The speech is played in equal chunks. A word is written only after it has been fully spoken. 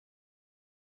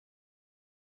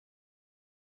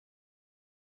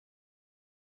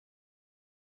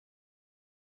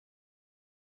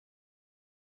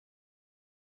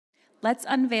let's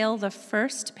unveil the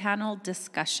first panel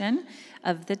discussion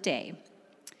of the day.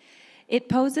 It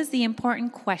poses the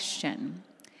important question: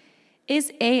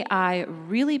 is AI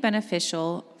really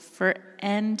beneficial for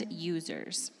end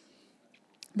users?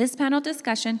 This panel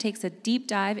discussion takes a deep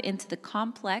dive into the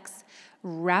complex,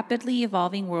 rapidly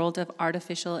evolving world of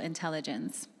artificial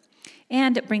intelligence,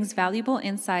 and it brings valuable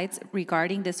insights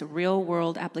regarding this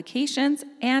real-world applications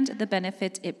and the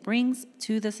benefit it brings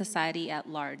to the society at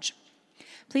large.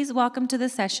 Please welcome to the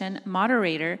session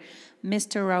moderator,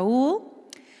 Mr. Raul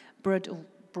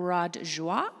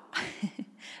Brodjois,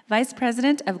 Vice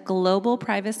President of Global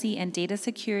Privacy and Data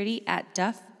Security at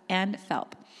Duff and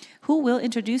Phelps, who will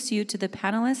introduce you to the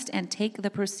panelists and take the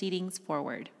proceedings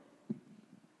forward.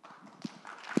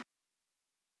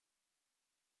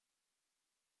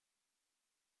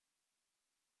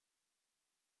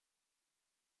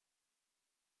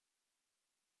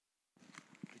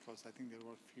 Because I think there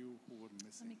were a few who were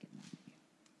missing. Let me get that for you.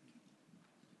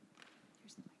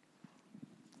 Here's the mic.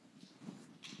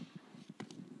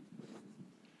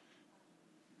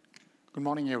 Good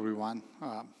morning, everyone.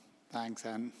 Thanks,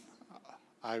 and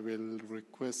I will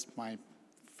request my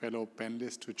fellow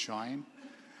panelists to join.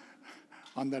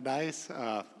 On the dais,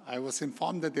 I was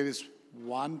informed that there is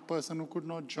one person who could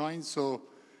not join, so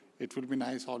it will be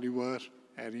nice, Oliver,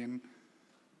 Arian.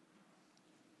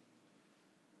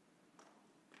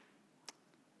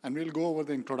 And we'll go over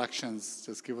the introductions.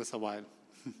 Just give us a while.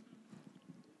 It's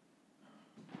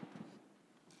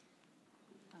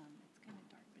kind of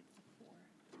dark, but it's a 4.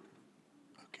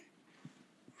 Okay.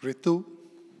 Ritu.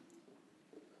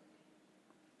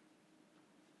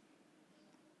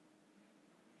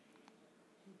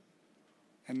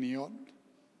 And Niyol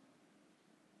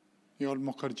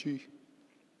Mukherjee.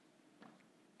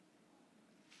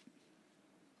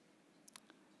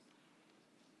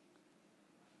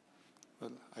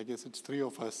 Well, I guess it's 3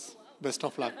 of us. Best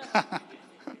of luck.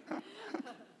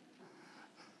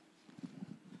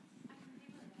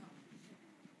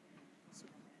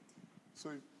 So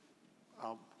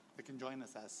they can join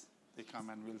us as they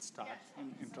come, and we'll start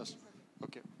in interest.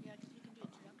 Okay. Yeah, because you can do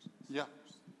introductions. Yeah.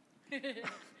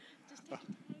 Just take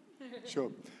your time.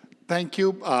 Sure. Thank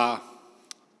you.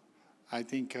 I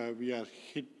think we are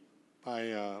hit by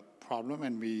a problem,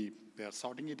 and we are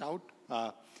sorting it out.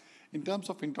 In terms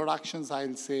of introductions,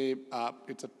 I'll say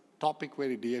it's a topic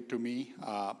very dear to me.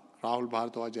 Rahul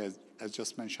Bhardwaj, as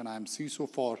just mentioned, I'm CISO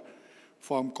for a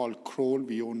firm called Kroll.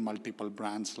 We own multiple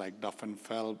brands like Duff &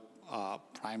 Phelps,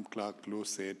 Prime Clerk,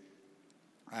 Lucid,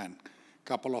 and a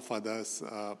couple of others.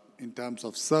 In terms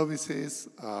of services,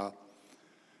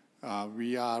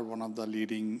 we are one of the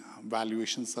leading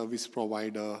valuation service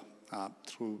provider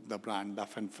through the brand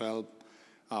Duff & Phelps.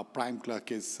 Prime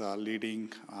Clerk is leading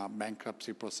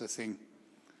bankruptcy processing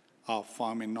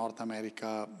firm in North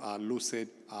America. Lucid,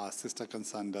 sister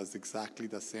concern, does exactly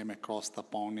the same across the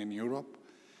pond in Europe.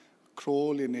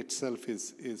 Kroll in itself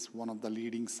is one of the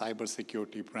leading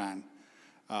cybersecurity brand.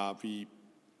 We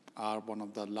are one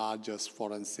of the largest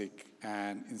forensic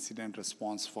and incident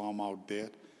response firm out there.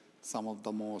 Some of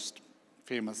the most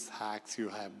famous hacks you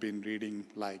have been reading,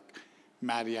 like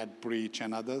Marriott breach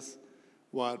and others,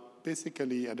 were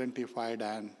basically identified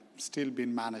and still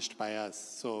being managed by us.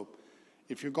 So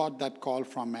if you got that call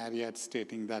from Marriott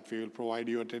stating that we will provide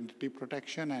you identity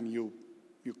protection, and you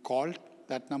called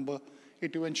that number,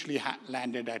 it eventually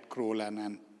landed at Kroll,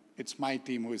 and it's my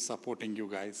team who is supporting you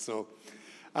guys. So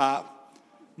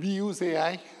we use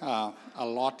AI a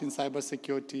lot in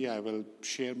cybersecurity. I will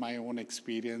share my own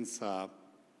experience.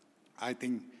 I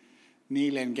think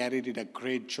Neil and Gary did a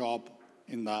great job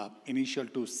in the initial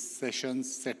 2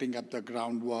 sessions, setting up the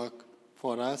groundwork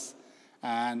for us.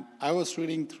 And I was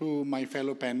reading through my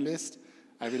fellow panelists.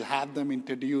 I will have them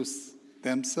introduce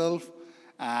themselves.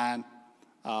 And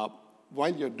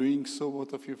while you're doing so,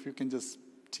 both of you, if you can just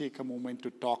take a moment to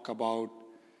talk about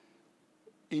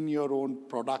in your own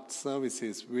product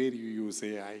services where you use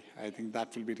AI. I think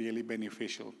that will be really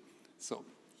beneficial. So,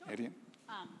 Sure. Arian.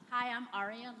 Hi, I'm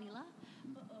Arya Lila.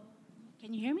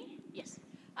 Can you hear me? Yes.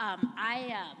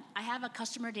 I have a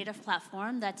customer data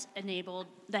platform that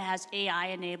has AI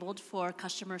enabled for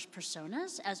customers'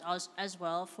 personas as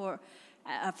well for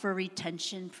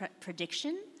retention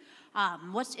prediction.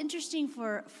 What's interesting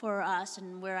for us,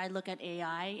 and where I look at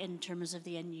AI in terms of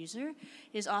the end user,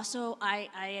 is also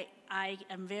I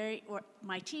am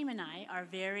my team and I are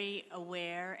very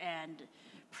aware and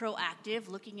proactive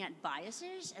looking at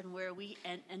biases and where we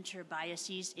enter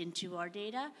biases into our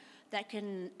data that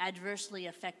can adversely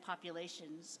affect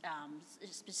populations,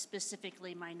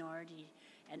 specifically minority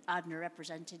and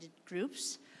underrepresented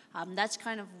groups.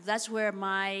 That's where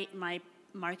my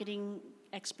marketing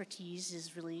expertise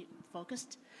is really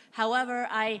focused. However,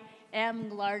 I am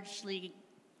largely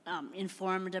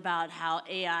informed about how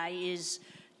AI is,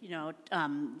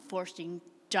 forcing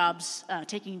jobs,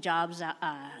 taking jobs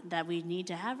that we need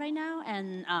to have right now,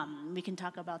 and we can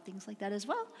talk about things like that as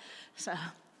well. So,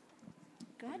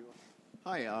 go ahead.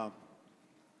 Hi,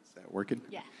 is that working?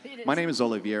 Yeah, it is. My name is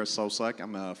Olivier Sosak.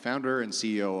 I'm a founder and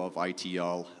CEO of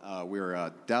ITL. We're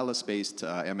a Dallas-based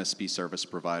MSP service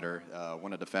provider,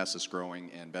 one of the fastest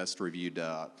growing and best reviewed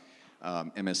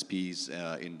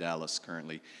MSPs in Dallas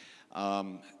currently.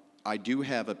 I do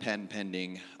have a patent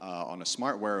pending on a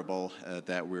smart wearable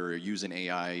that we're using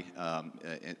AI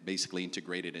basically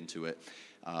integrated into it.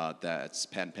 That's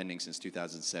patent pending since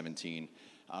 2017.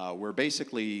 We're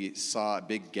basically saw a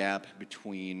big gap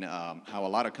between how a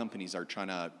lot of companies are trying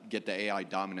to get the AI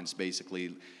dominance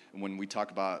basically. When we talk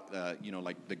about,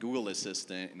 like the Google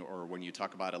Assistant or when you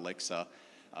talk about Alexa,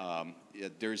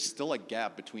 there's still a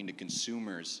gap between the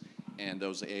consumers and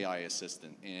those AI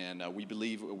assistant. And we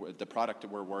believe the product that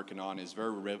we're working on is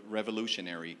very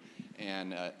revolutionary.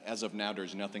 And as of now,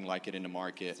 there's nothing like it in the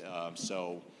market.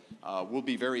 So we'll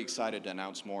be very excited to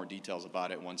announce more details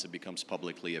about it once it becomes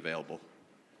publicly available.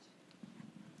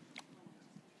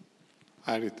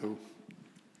 Hi, Ritu.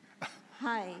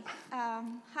 Hi.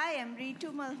 Hi, I'm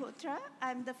Ritu Malhotra.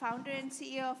 I'm the founder and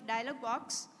CEO of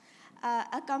Dialogbox,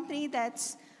 a company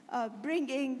that's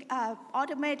bringing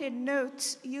automated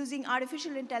notes using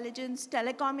artificial intelligence,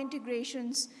 telecom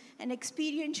integrations, and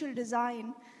experiential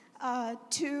design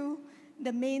to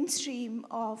the mainstream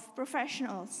of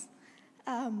professionals.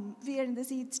 We are in the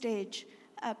seed stage.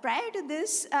 Prior to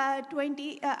this, I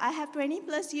have 20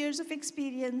 plus years of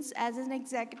experience as an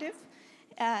executive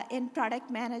in product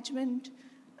management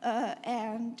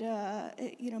and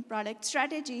product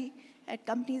strategy at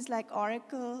companies like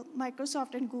Oracle,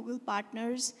 Microsoft, and Google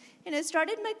partners. And I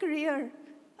started my career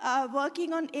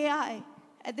working on AI.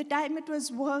 At the time, it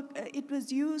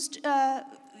was used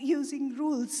using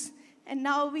rules. And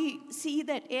now we see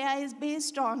that AI is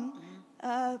based on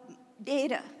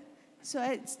data. So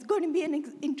it's going to be an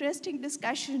interesting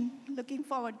discussion. Looking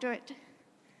forward to it.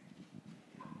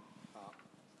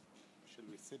 Should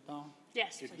we sit down?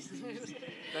 Yes, please.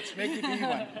 Let's make it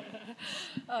even.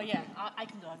 Oh, yeah, I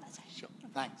can go on that side. Sure,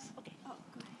 thanks. Okay. Oh,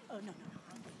 good. Oh, no.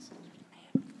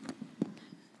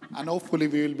 And hopefully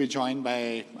we will be joined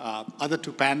by other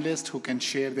two panelists who can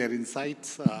share their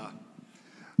insights.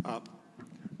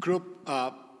 Group,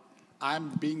 I'm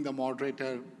being the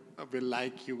moderator. Will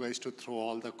like you guys to throw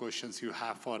all the questions you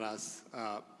have for us.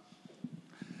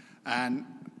 And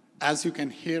as you can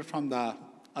hear from the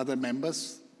other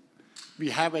members,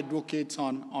 we have advocates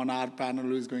on our panel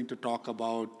who is going to talk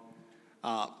about,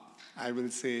 I will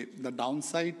say, the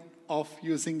downside of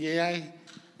using AI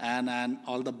and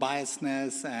all the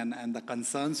biasness and the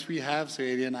concerns we have. So,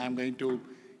 Arian, I'm going to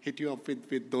hit you up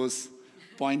with those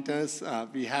pointers.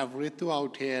 We have Ritu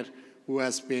out here who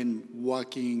has been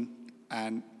working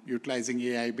and utilizing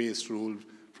AI-based rules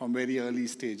from very early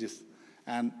stages.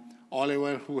 And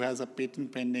Oliver, who has a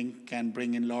patent pending, can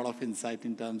bring in a lot of insight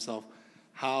in terms of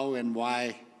how and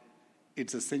why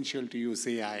it's essential to use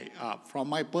AI. From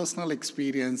my personal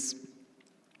experience,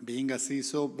 being a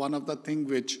CISO, one of the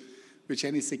things which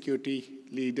any security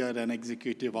leader and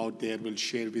executive out there will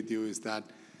share with you is that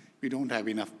we don't have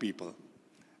enough people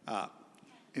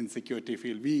in security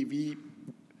field.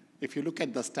 If you look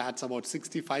at the stats, about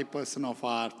 65% of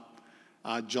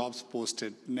our jobs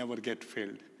posted never get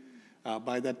filled.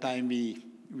 By the time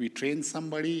we train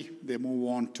somebody, they move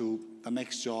on to the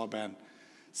next job. And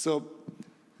so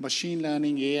machine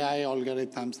learning, AI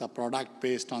algorithms, the product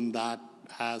based on that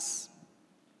has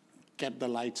kept the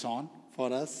lights on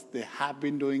for us. They have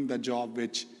been doing the job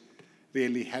which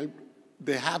really helped.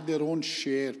 They have their own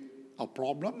share of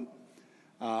problem.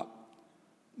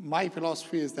 My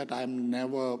philosophy is that I'm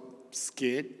never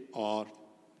scared or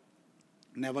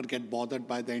never get bothered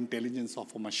by the intelligence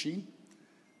of a machine.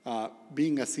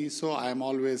 Being a CISO, I'm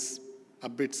always a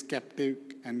bit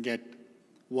skeptic and get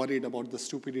worried about the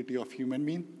stupidity of human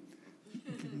beings,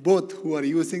 both who are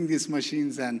using these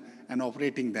machines and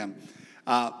operating them.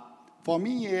 For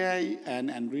me, AI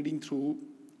and reading through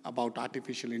about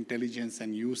artificial intelligence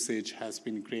and usage has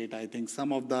been great. I think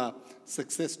some of the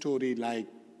success story like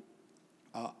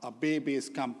a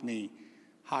Bay-based company,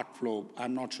 Heartflow,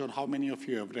 I'm not sure how many of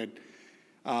you have read,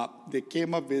 they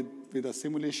came up with a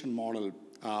simulation model.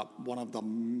 One of the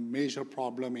major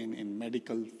problem in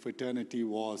medical fraternity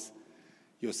was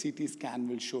your CT scan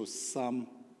will show some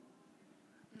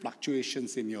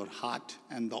fluctuations in your heart,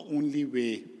 and the only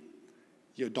way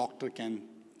your doctor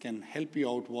can help you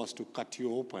out was to cut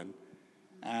you open.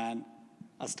 And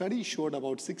A study showed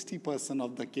about 60%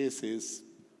 of the cases,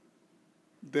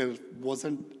 there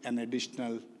wasn't an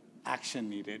additional action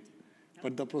needed,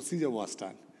 but the procedure was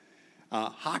done.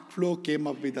 HeartFlow came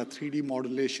up with a 3D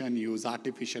modulation, use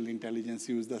artificial intelligence,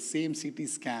 use the same CT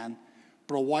scan,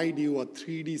 provide you a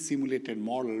 3D simulated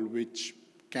model which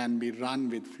can be run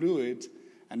with fluids,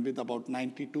 and with about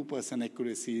 92%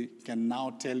 accuracy can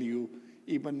now tell you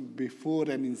even before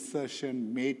an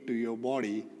insertion made to your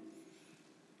body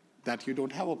that you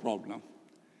don't have a problem.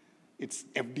 It's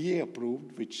FDA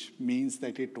approved, which means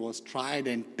that it was tried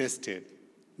and tested.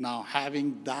 Now,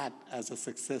 having that as a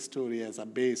success story, as a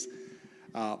base,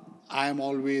 I am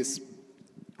always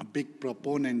a big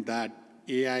proponent that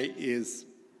AI is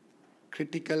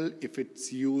critical if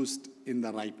it's used in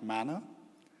the right manner.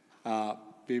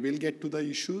 We will get to the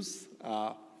issues,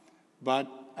 but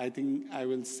I think I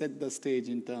will set the stage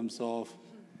in terms of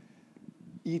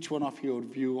each one of your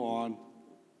view on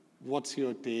what's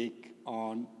your take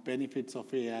on benefits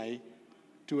of AI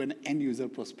to an end user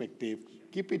perspective.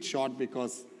 Keep it short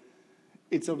because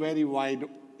it's a very wide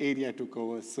area to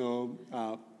cover. So,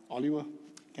 Oliver,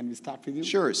 can we start with you?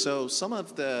 Sure. So some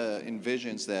of the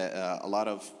envisions that a lot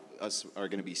of us are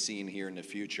going to be seeing here in the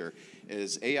future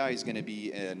is AI is going to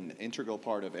be an integral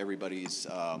part of everybody's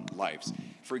lives.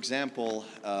 For example,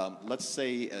 let's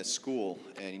say a school,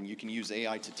 and you can use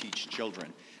AI to teach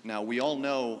children. Now, we all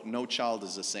know no child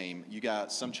is the same. You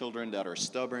got some children that are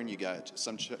stubborn, you got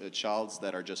some childs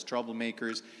that are just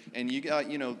troublemakers, and you got,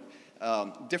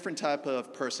 different type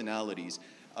of personalities.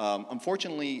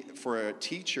 Unfortunately, for a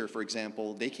teacher, for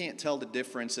example, they can't tell the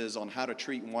differences on how to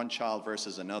treat one child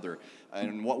versus another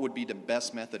and what would be the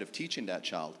best method of teaching that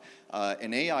child.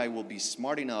 An AI will be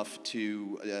smart enough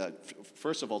to,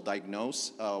 first of all,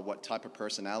 diagnose what type of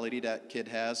personality that kid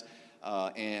has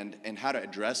and how to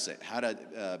address it, how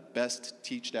to best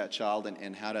teach that child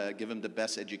and how to give them the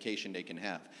best education they can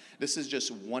have. This is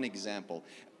just one example.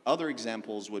 Other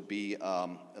examples would be,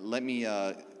 let me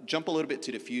jump a little bit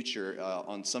to the future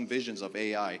on some visions of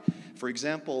AI. For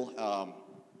example,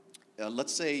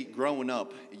 let's say growing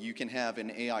up, you can have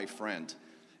an AI friend.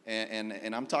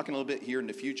 And I'm talking a little bit here in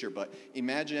the future, but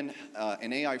imagine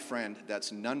an AI friend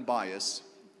that's non-biased,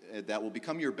 that will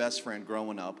become your best friend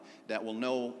growing up, that will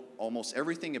know almost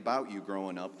everything about you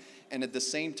growing up, and at the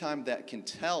same time that can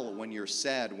tell when you're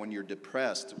sad, when you're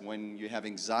depressed, when you have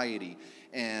anxiety,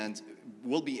 and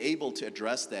will be able to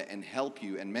address that and help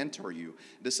you and mentor you.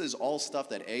 This is all stuff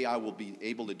that AI will be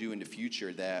able to do in the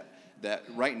future that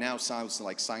right now sounds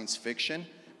like science fiction,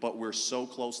 but we're so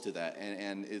close to that,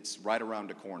 and it's right around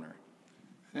the corner.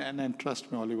 And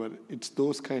trust me, Oliver, it's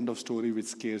those kind of story which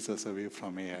scares us away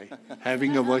from AI,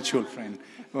 having a virtual friend.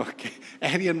 Okay.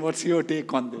 Arian, what's your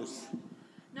take on this?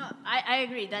 No, I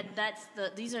agree.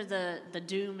 These are the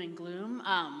doom and gloom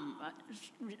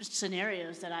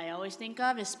scenarios that I always think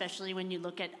of, especially when you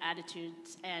look at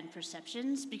attitudes and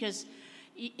perceptions. Because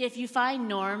if you find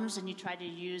norms and you try to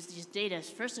use these data,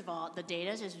 first of all, the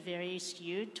data is very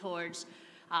skewed towards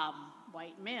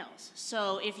white males.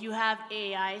 So if you have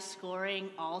AI scoring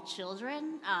all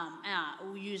children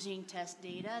using test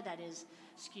data that is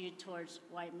skewed towards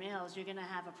white males, you're going to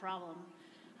have a problem.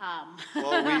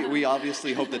 Well, we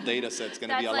obviously hope the data set's going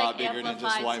to be a lot bigger than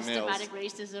just white males. Systematic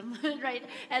racism, right?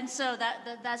 And so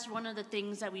that's one of the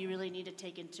things that we really need to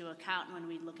take into account when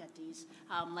we look at these,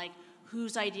 like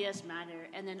whose ideas matter,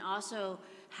 and then also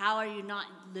how are you not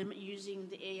using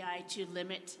the AI to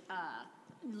limit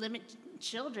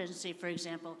children, say for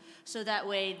example, so that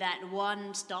way that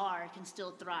one star can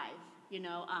still thrive,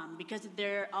 because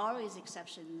there are always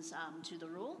exceptions to the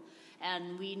rule.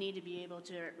 And we need to be able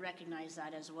to recognize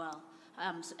that as well,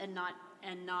 and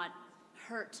not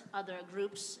hurt other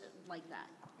groups like that.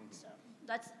 Mm-hmm. So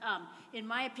that's, in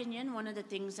my opinion, one of the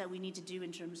things that we need to do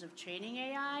in terms of training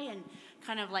AI and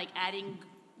kind of like adding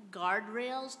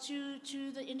guardrails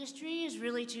to the industry is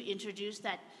really to introduce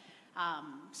that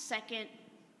second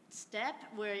step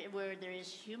where there is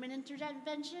human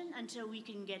intervention until we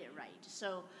can get it right.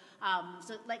 So,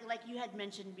 like you had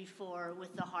mentioned before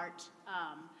with the heart.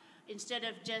 Instead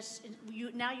of just,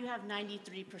 now you have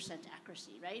 93%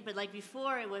 accuracy, right? But like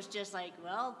before, it was just like,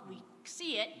 well, we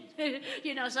see it,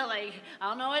 so like, I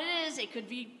don't know what it is. It could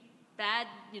be bad,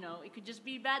 it could just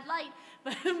be bad light.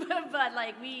 But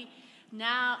like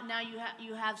now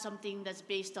you have something that's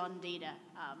based on data,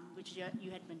 which you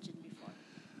had mentioned before.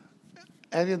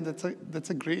 Arian, that's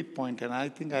a great point, and I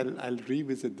think I'll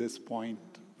revisit this point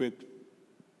with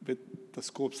the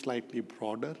scope slightly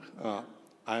broader.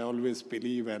 I always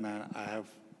believe, and I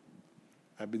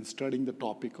I've been studying the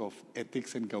topic of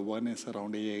ethics and governance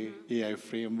around AI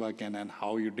framework and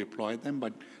how you deploy them,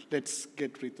 but let's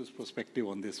get Ritu's perspective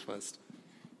on this first.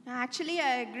 Actually,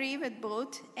 I agree with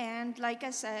both. And like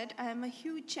I said, I'm a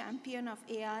huge champion of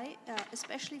AI,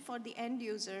 especially for the end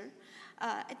user.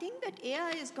 I think that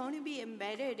AI is going to be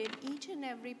embedded in each and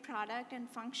every product and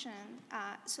function,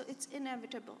 so it's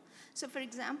inevitable. So for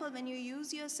example, when you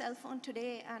use your cell phone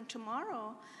today and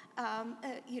tomorrow,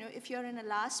 if you're in a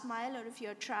last mile or if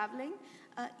you're traveling,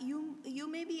 you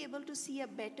may be able to see a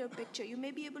better picture. You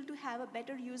may be able to have a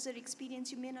better user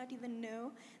experience. You may not even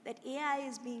know that AI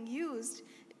is being used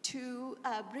to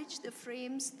bridge the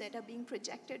frames that are being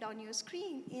projected on your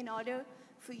screen in order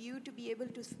for you to be able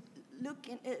to look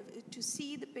to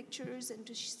see the pictures and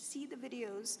to see the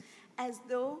videos as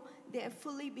though they're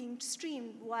fully being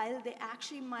streamed, while they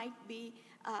actually might be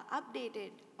updated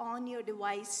on your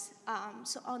device.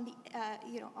 So on the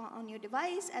on your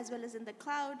device as well as in the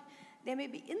cloud, there may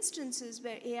be instances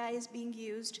where AI is being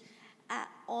used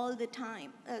all the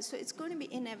time. So it's going to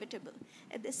be inevitable.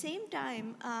 At the same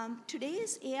time,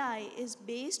 today's AI is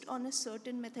based on a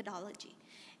certain methodology.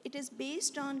 It is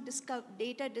based on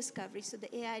data discovery. So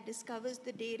the AI discovers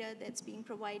the data that's being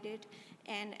provided,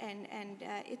 and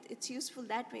it's useful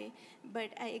that way.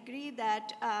 But I agree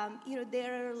that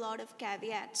there are a lot of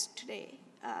caveats today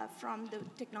from the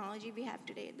technology we have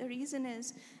today. The reason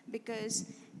is because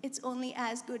it's only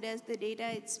as good as the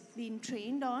data it's been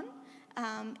trained on.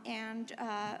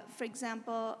 For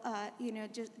example,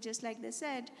 just like they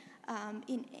said,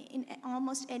 in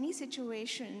almost any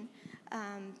situation,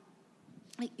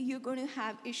 you're going to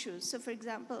have issues. So for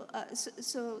example,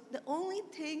 so the only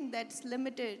thing that's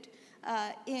limited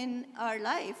in our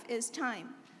life is time.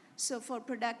 So for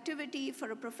productivity,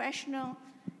 for a professional,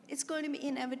 it's going to be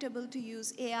inevitable to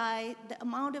use AI. The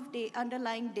amount of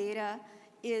underlying data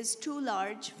is too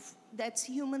large. That's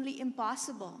humanly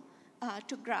impossible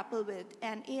to grapple with.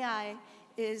 And AI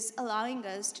is allowing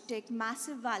us to take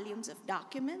massive volumes of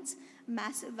documents,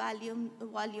 massive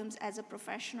volumes as a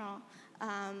professional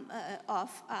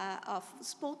of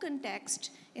spoken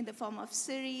text in the form of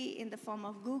Siri, in the form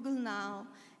of Google Now,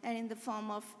 and in the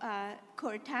form of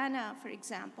Cortana, for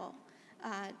example,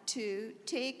 to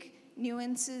take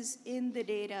nuances in the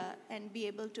data and be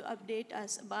able to update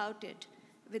us about it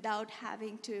without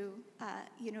having to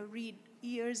read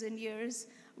years and years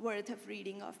worth of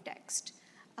reading of text.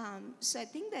 So I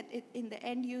think that in the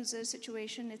end user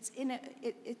situation,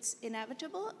 it's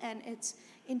inevitable and it's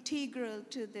integral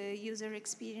to the user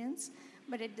experience.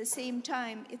 But at the same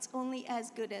time, it's only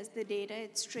as good as the data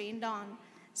it's trained on.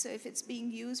 So if it's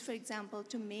being used, for example,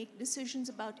 to make decisions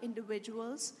about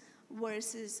individuals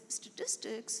versus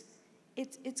statistics,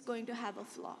 it's going to have a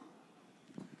flaw.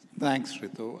 Thanks,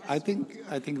 Ritu. I think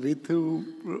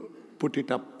Ritu put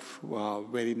it up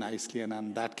very nicely,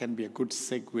 and that can be a good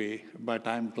segue. But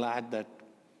I'm glad that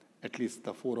at least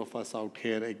the four of us out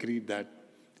here agreed that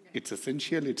it's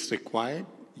essential, it's required.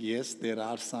 Yes, there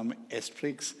are some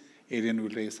asterisks. Arian will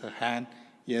raise her hand.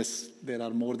 Yes, there are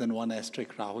more than one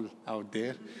asterisk, Rahul, out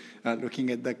there looking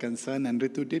at the concern. And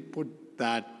Ritu did put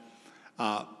that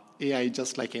AI,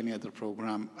 just like any other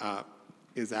program,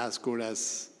 is as good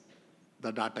as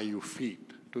the data you feed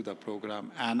to the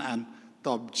program and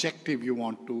the objective you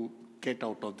want to get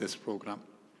out of this program.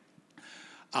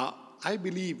 I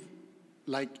believe,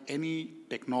 like any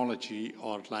technology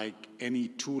or like any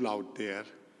tool out there,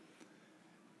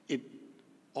 it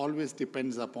always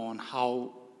depends upon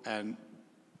how and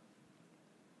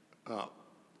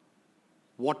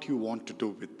what you want to do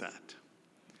with that.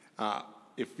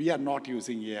 If we are not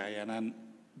using AI, and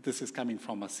this is coming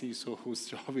from a CISO whose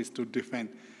job is to defend,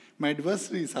 my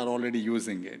adversaries are already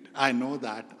using it. I know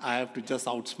that. I have to just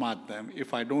outsmart them.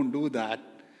 If I don't do that,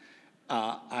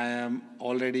 I am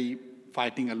already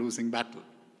fighting a losing battle.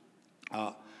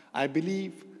 I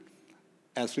believe,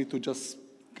 as Ritu just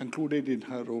concluded in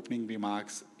her opening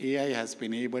remarks, AI has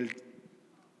been able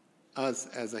us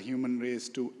as a human race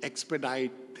to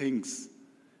expedite things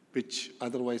which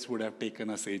otherwise would have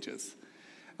taken us ages.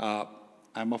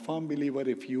 I'm a firm believer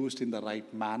if used in the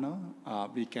right manner,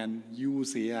 we can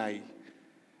use AI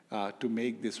to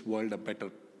make this world a better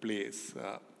place.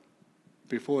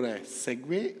 Before I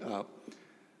segue,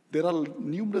 there are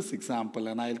numerous examples,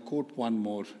 and I'll quote one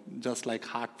more, just like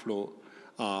HeartFlow.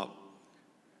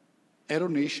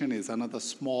 Aeronation is another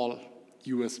small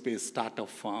US-based startup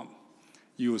firm,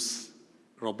 use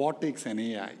robotics and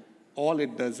AI. All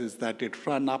it does is that it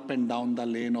runs up and down the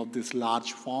lane of these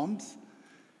large forms,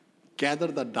 gather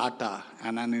the data,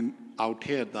 and then out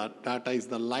here, the data is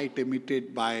the light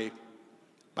emitted by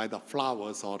the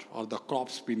flowers or the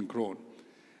crops being grown.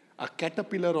 a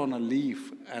caterpillar on a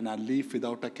leaf and a leaf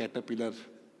without a caterpillar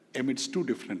emits two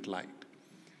different light.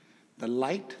 The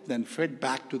light then fed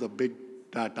back to the big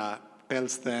data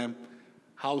tells them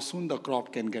how soon the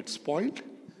crop can get spoiled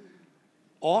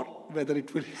or whether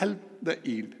it will help the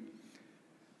yield.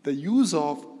 The use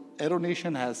of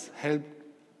aeronation has helped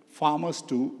farmers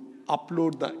to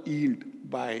upload the yield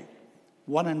by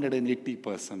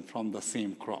 180% from the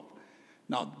same crop.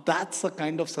 Now, that's the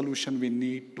kind of solution we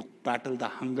need to battle the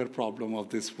hunger problem of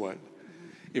this world.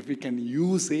 If we can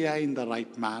use AI in the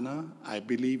right manner, I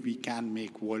believe we can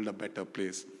make world a better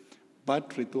place. But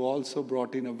Ritu also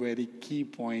brought in a very key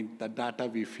point, the data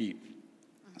we feed.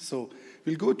 So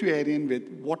we'll go to Arian with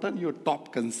what are your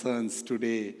top concerns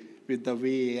today with the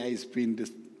way AI is being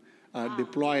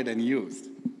deployed and used?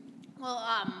 Well,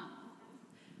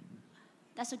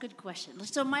 that's a good question.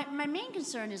 So my main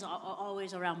concern is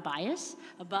always around bias,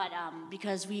 but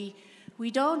because we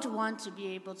don't want to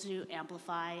be able to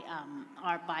amplify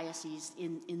our biases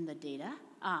in the data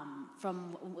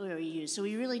from where we use. So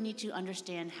we really need to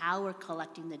understand how we're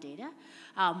collecting the data,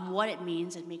 what it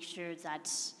means, and make sure that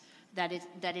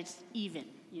it's even,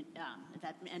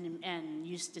 and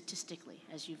used statistically,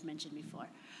 as you've mentioned before.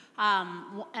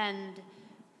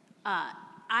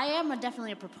 I am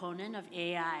definitely a proponent of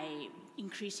AI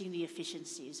increasing the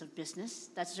efficiencies of business.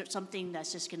 That's something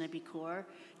that's just going to be core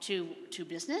to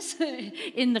business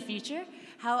in the future.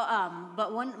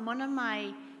 But one of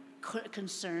my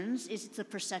concerns is the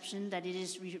perception that it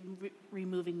is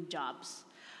removing jobs.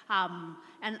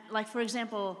 And like, for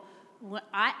example,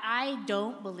 I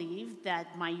don't believe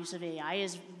that my use of AI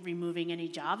is removing any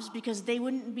jobs because they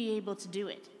wouldn't be able to do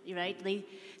it, right?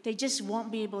 They just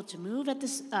won't be able to move at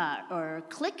this, or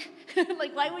click.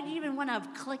 Like, why would you even want to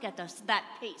click at that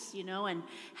pace, and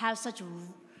have such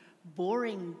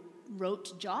boring,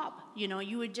 rote job?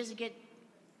 You would just get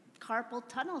carpal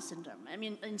tunnel syndrome. I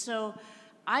mean, and so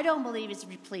I don't believe it's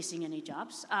replacing any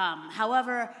jobs.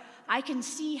 However, I can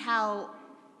see how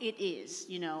it is,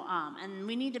 and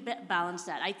we need to balance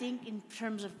that. I think in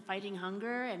terms of fighting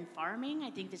hunger and farming, I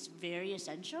think that's very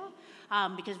essential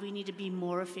because we need to be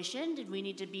more efficient, and we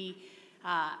need to be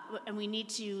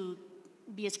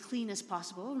as clean as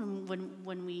possible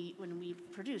when we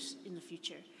produce in the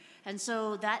future. And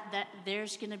so that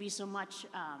there's going to be so much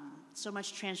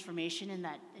transformation in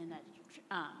that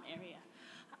area.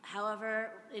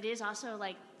 However, it is also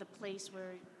like the place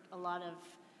where a lot of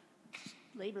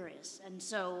labor is, and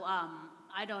so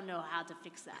I don't know how to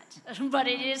fix that, but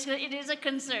it is a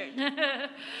concern.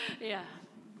 Yeah.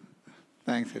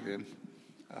 Thanks, Adrian.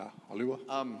 Oliver?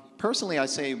 Personally, I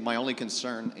say my only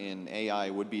concern in AI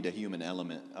would be the human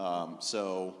element.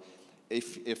 So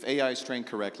if AI is trained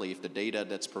correctly, if the data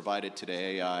that's provided to the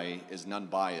AI is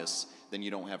non-biased, then you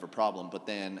don't have a problem. But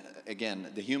then, again,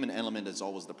 the human element is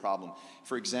always the problem.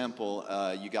 For example,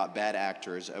 you got bad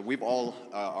actors. We've all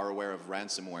are aware of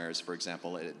ransomwares, for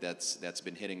example, that's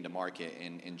been hitting the market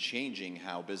and changing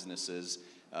how businesses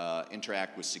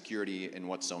interact with security and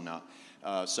what's so not.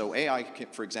 So AI,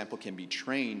 for example, can be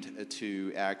trained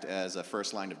to act as a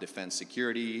first line of defense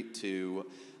security, to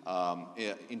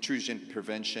intrusion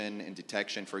prevention and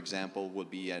detection, for example, would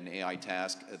be an AI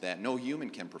task that no human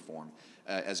can perform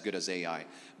as good as AI.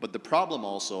 But the problem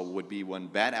also would be when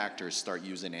bad actors start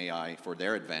using AI for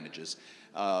their advantages.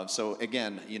 So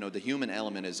again, the human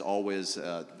element is always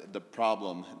the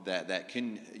problem that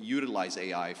can utilize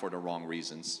AI for the wrong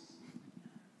reasons.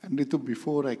 And Ritu,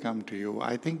 before I come to you,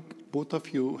 I think both of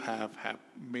you have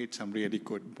made some really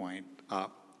good point.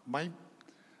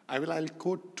 I'll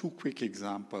quote two quick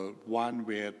examples. One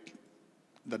where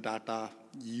the data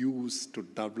used to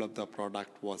develop the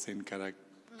product was incorrect.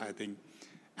 I think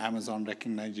Amazon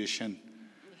recognition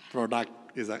product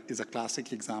is a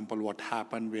classic example. What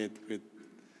happened with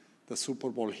the Super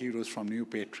Bowl heroes from New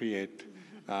Patriot,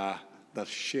 the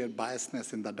sheer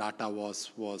biasness in the data was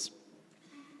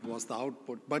the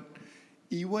output. But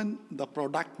even the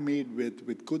product made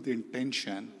with good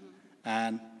intention,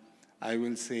 and I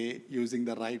will say using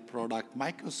the right product,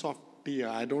 Microsoft here,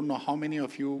 I don't know how many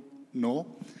of you know,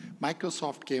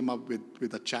 Microsoft came up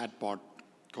with a chatbot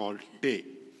called Tay.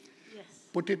 Yes.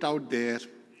 Put it out there,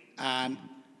 and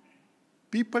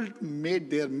people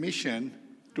made their mission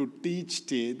to teach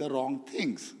Tay the wrong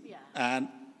things. Yeah. And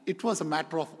it was a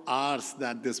matter of hours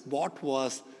that this bot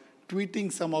was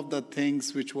tweeting some of the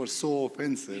things which were so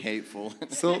offensive. Hateful.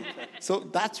 So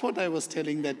that's what I was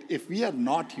telling, that if we are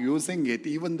not using it,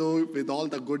 even though with all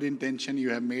the good intention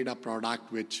you have made a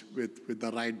product which with the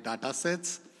right data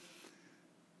sets,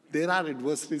 there are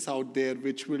adversaries out there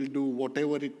which will do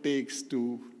whatever it takes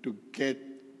to get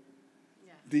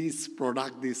these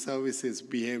products, these services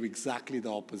behave exactly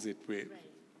the opposite way.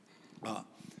 Right.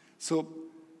 So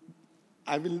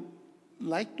I will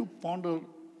like to ponder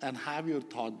and have your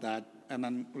thought that, and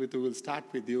then Ritu will start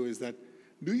with you, is that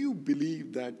do you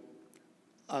believe that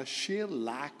a sheer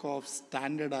lack of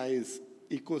standardized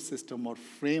ecosystem or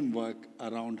framework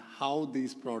around how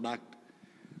these products,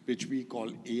 which we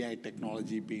call AI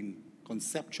technology, being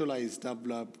conceptualized,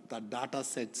 developed, the data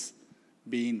sets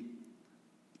being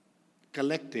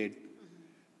collected,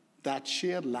 that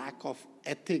sheer lack of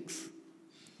ethics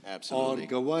Absolutely. or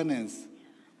governance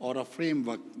or a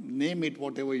framework, name it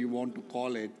whatever you want to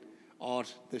call it, or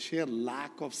the sheer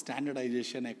lack of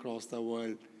standardization across the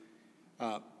world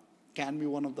can be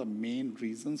one of the main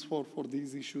reasons for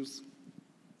these issues?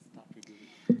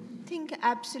 I think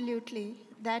absolutely.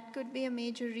 That could be a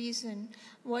major reason.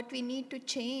 What we need to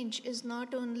change is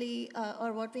not only,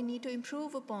 or what we need to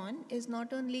improve upon is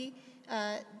not only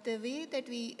the way that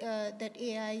that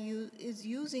AI is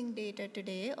using data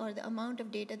today, or the amount of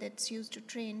data that's used to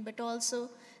train, but also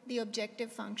the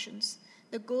objective functions,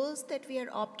 the goals that we are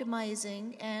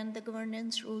optimizing, and the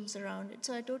governance rules around it.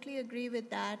 So I totally agree with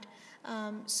that.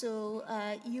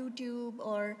 YouTube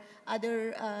or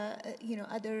other,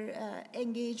 other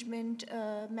engagement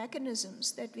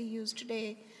mechanisms that we use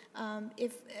today,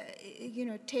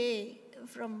 Tay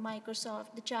from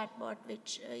Microsoft, the chatbot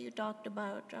which you talked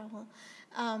about, Rahul,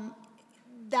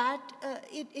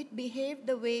 it behaved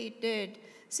the way it did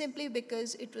simply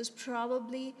because it was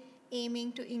probably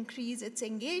aiming to increase its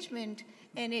engagement,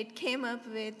 and it came up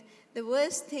with the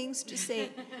worst things to say.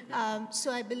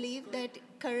 So I believe that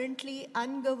currently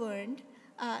ungoverned,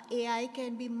 AI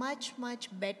can be much, much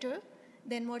better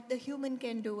than what the human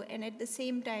can do, and at the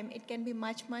same time, it can be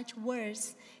much, much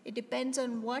worse. It depends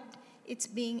on what it's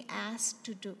being asked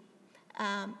to do.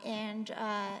 And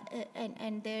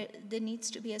there needs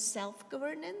to be a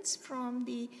self-governance from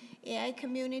the AI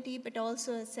community, but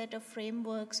also a set of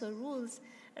frameworks or rules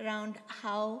around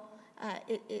how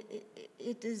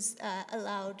it is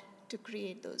allowed to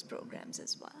create those programs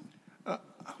as well.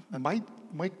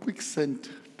 My quick 2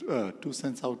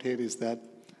 cents out here is that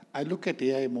I look at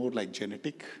AI more like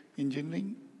genetic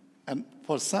engineering, and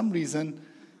for some reason,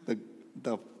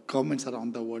 the governments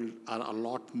around the world are a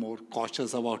lot more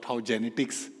cautious about how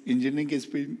genetics engineering is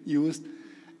being used,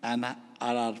 and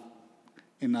are,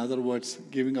 in other words,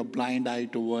 giving a blind eye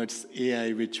towards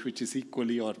AI, which is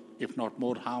equally or if not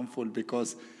more harmful,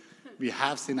 because we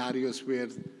have scenarios where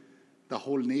the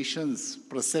whole nation's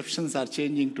perceptions are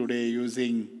changing today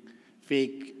using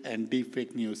fake and deep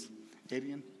fake news.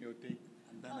 Arian, your take,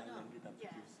 and then I'll end it up with you.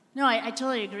 No, I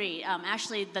totally agree.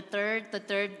 Actually, the third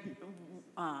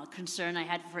concern I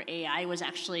had for AI was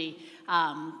actually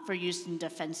for use in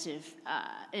defensive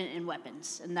in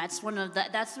weapons, and that's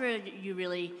that's where you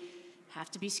really have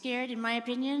to be scared, in my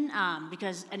opinion,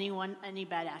 because any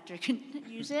bad actor can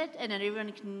use it, and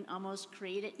everyone can almost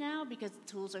create it now because the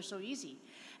tools are so easy.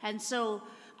 And so,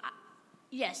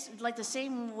 yes, like the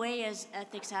same way as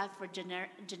ethics have for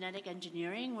genetic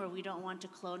engineering, where we don't want to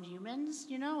clone humans,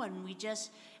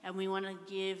 and we want to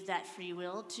give that free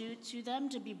will to them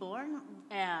to be born,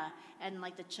 and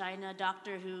like the China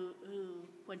doctor who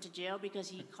went to jail because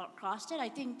he crossed it, I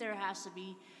think there has to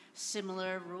be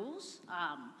similar rules.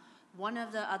 One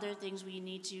of the other things we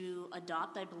need to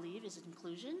adopt, I believe, is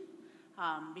inclusion,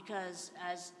 because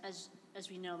as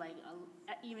we know, like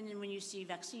even when you see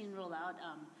vaccine rollout,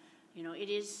 it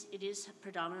is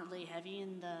predominantly heavy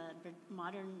in the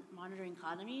modern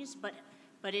economies,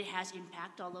 but it has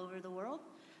impact all over the world.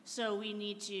 So we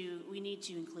need to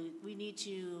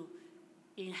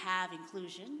have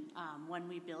inclusion when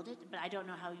we build it. But I don't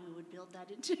know how you would build that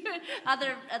into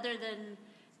other than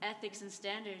ethics and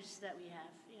standards that we have.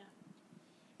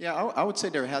 Yeah, I would say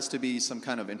there has to be some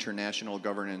kind of international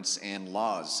governance and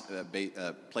laws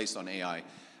placed on AI.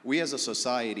 We as a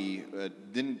society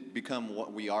didn't become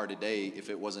what we are today if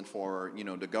it wasn't for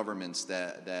the governments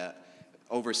that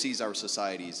oversees our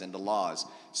societies and the laws.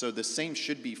 So the same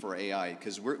should be for AI,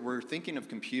 because we're thinking of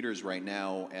computers right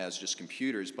now as just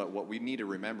computers, but what we need to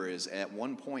remember is at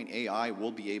one point AI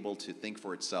will be able to think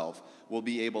for itself, will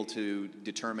be able to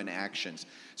determine actions.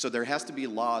 So there has to be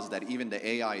laws that even the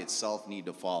AI itself need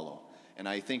to follow. And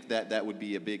I think that would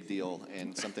be a big deal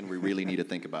and something we really need to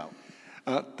think about.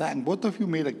 And both of you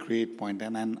made a great point,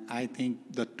 and I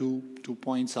think the two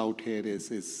points out here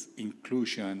is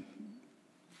inclusion.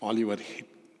 Oliver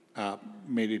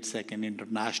made it second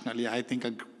internationally. I think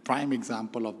a prime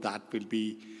example of that will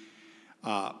be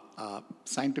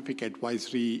scientific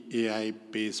advisory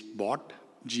AI-based bot,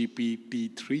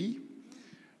 GPT-3,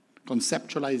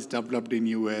 conceptualized, developed in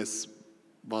US,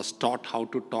 was taught how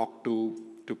to talk to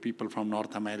to people from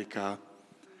North America.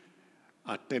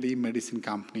 A telemedicine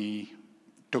company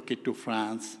took it to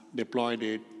France, deployed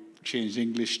it, changed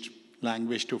English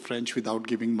language to French without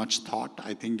giving much thought.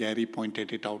 I think Gary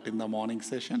pointed it out in the morning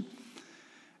session.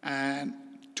 And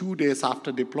 2 days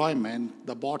after deployment,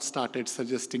 the bot started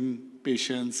suggesting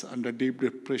patients under deep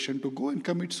depression to go and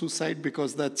commit suicide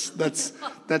because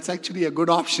that's actually a good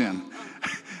option.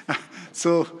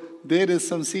 So there is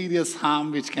some serious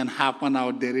harm which can happen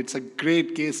out there. It's a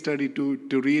great case study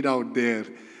to read out there.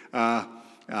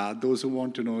 Those who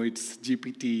want to know, it's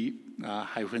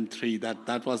GPT-3.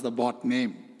 That was the bot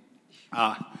name.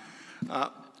 I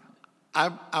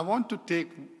want to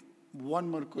take one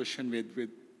more question with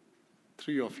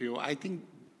three of you. I think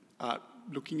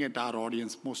looking at our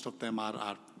audience, most of them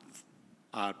are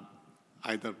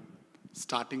either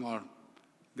starting or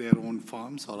their own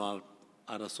firms or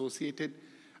are associated.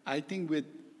 I think with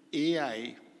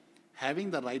AI, having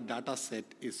the right data set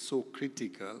is so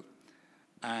critical.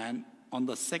 And on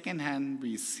the second hand,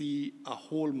 we see a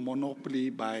whole monopoly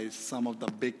by some of the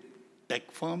big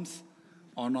tech firms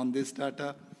on this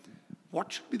data.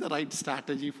 What should be the right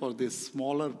strategy for this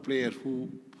smaller player who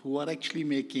are actually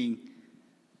making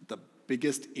the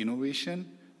biggest innovation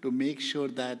to make sure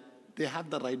that they have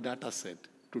the right data set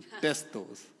to test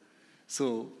those?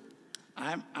 So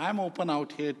I'm open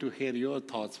out here to hear your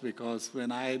thoughts, because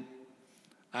when I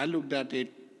looked at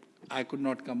it, I could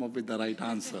not come up with the right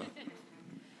answer.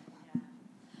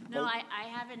 No, I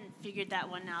haven't figured that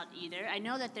one out either. I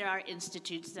know that there are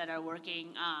institutes that are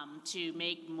working to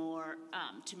make more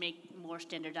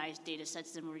standardized data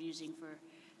sets than we're using for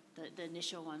the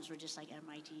initial ones were just like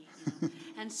MIT. You know?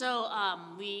 And so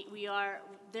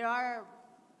there are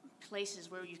places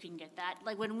where you can get that.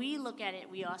 Like when we look at it,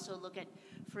 we also look at,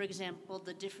 for example,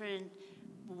 the different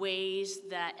ways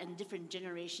that and different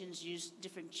generations use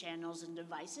different channels and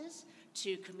devices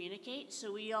to communicate.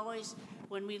 So we always,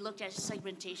 when we look at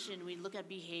segmentation, we look at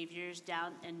behaviors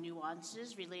down and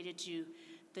nuances related to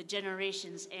the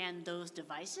generations and those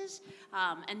devices.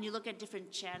 And you look at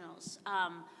different channels.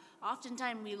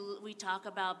 Oftentimes we talk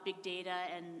about big data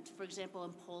and, for example,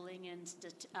 in polling and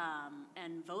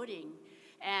voting.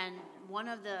 And one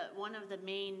of the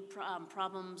main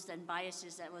problems and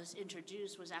biases that was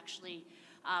introduced was actually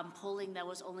polling that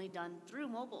was only done through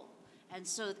mobile. And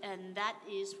that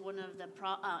is one of the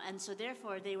and so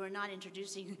therefore they were not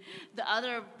introducing the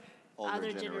other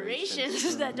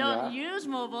generations that don't use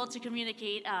mobile to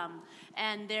communicate,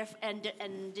 and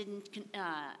didn't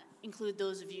include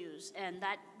those views. And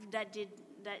that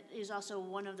is also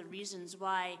one of the reasons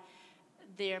why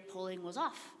their polling was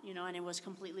off, you know, and it was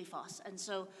completely false. And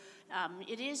so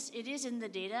it is in the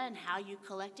data and how you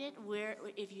collect it, where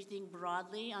if you think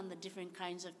broadly on the different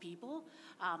kinds of people,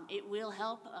 it will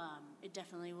help. It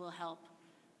definitely will help,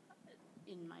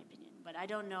 in my opinion. But I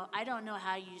don't know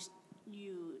how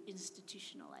you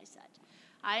institutionalize that.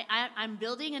 I'm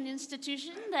building an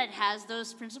institution that has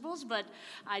those principles, but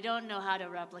I don't know how to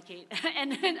replicate,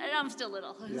 and I'm still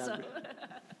little. Yeah. So.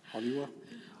 Oliver?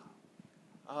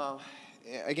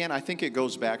 Again, I think it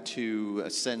goes back to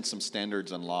set some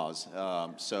standards and laws.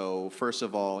 So first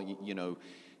of all,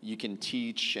 you can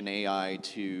teach an AI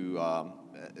to,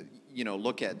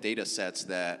 look at data sets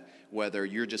that whether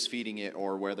you're just feeding it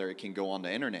or whether it can go on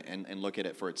the internet and look at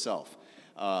it for itself.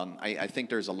 I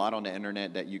think there's a lot on the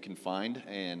internet that you can find,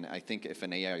 and I think if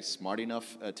an AI is smart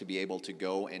enough to be able to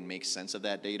go and make sense of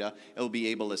that data, it'll be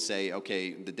able to say,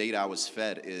 okay, the data I was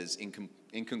fed is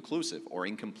inconclusive or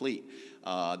incomplete.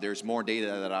 There's more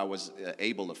data that I was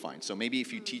able to find. So maybe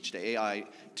if you teach the AI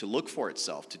to look for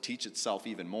itself, to teach itself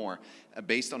even more,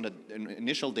 based on the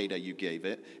initial data you gave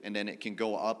it, and then it can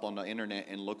go up on the internet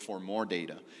and look for more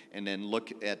data, and then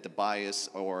look at the bias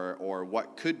or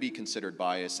what could be considered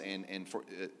bias, and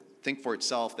think for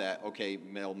itself that, okay,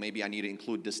 well, maybe I need to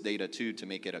include this data too to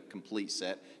make it a complete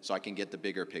set so I can get the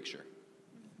bigger picture.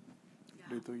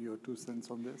 Ritu, your 2 cents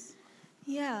on this?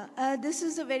 Yeah, this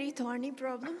is a very thorny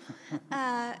problem,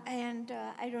 and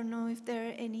I don't know if there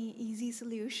are any easy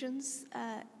solutions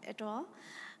at all.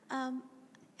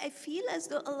 I feel as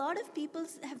though a lot of people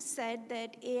have said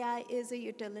that AI is a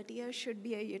utility or should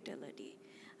be a utility.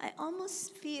 I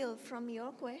almost feel from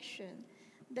your question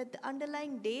that the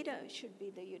underlying data should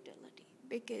be the utility,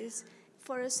 because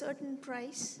for a certain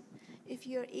price, if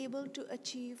you're able to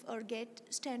achieve or get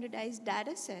standardized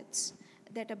data sets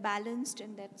that are balanced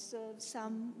and that serve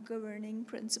some governing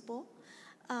principle,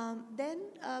 then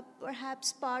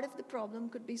perhaps part of the problem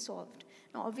could be solved.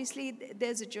 Now, obviously,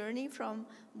 there's a journey from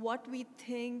what we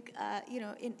think,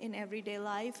 in everyday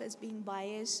life as being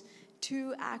biased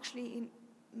to actually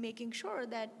making sure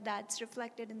that that's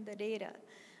reflected in the data.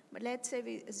 But let's say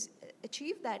we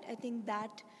achieve that. I think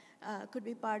that could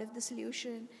be part of the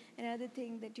solution. Another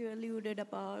thing that you alluded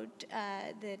about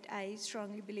that I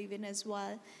strongly believe in as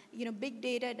well, big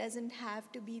data doesn't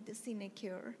have to be the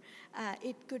sinecure.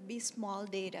 It could be small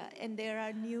data, and there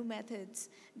are new methods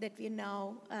that we're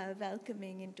now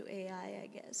welcoming into AI, I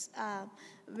guess,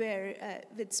 where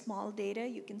with small data,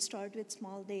 you can start with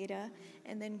small data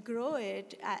and then grow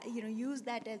it, use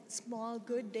that as small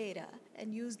good data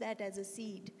and use that as a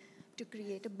seed to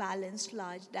create a balanced,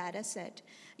 large data set.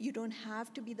 You don't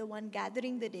have to be the one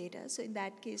gathering the data. So in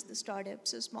that case, the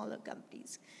startups or smaller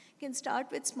companies can start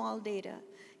with small data,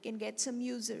 can get some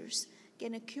users,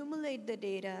 can accumulate the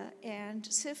data and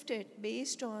sift it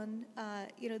based on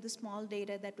the small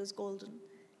data that was golden,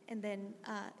 and then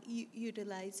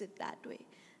utilize it that way.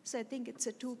 So I think it's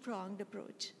a two-pronged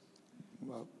approach.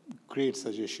 Well, great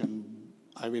suggestion.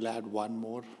 I will add one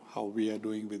more. How we are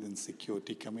doing within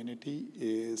security community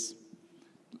is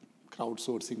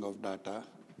crowdsourcing of data.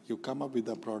 You come up with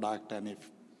a product, and if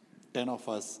 10 of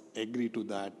us agree to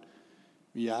that,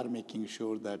 we are making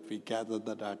sure that we gather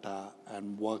the data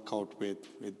and work out with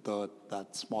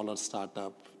that smaller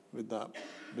startup, with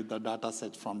the data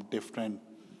sets from different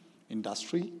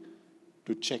industry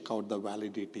to check out the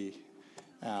validity.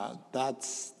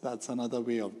 That's another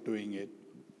way of doing it.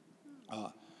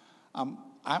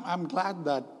 I'm glad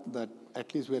that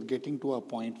at least we're getting to a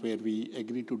point where we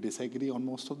agree to disagree on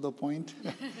most of the point,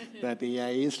 that AI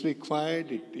is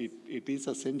required, it is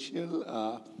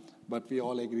essential, but we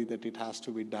all agree that it has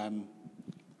to be done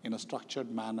in a structured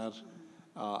manner,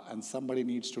 and somebody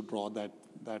needs to draw that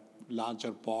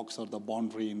larger box or the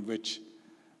boundary in which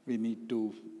we need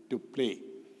to play.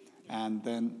 And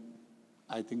then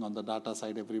I think on the data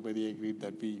side, everybody agreed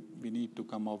that we need to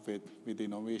come up with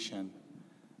innovation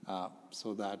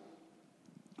so that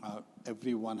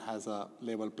everyone has a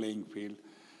level playing field.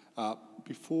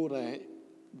 Before I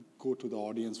go to the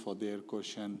audience for their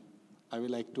question, I would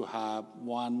like to have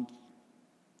one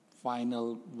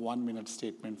final 1-minute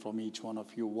statement from each one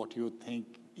of you. What you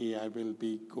think AI will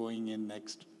be going in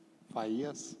next 5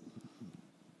 years?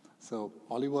 So,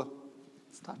 Oliver,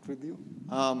 start with you.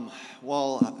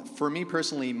 Well, for me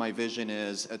personally, my vision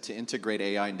is to integrate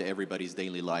AI into everybody's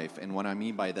daily life. And what I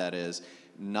mean by that is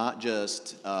not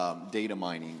just data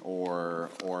mining or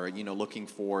looking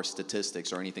for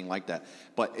statistics or anything like that,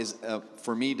 but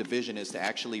for me, the vision is to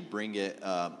actually bring it.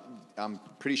 I'm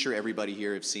pretty sure everybody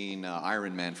here have seen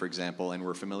Iron Man, for example, and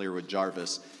we're familiar with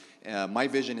Jarvis. My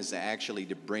vision is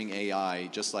to bring AI,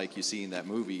 just like you see in that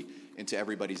movie, into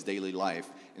everybody's daily life.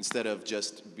 Instead of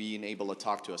just being able to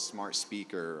talk to a smart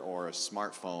speaker or a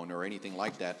smartphone or anything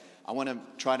like that, I want to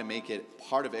try to make it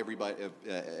part of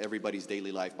everybody's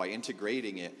daily life by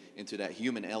integrating it into that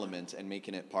human element and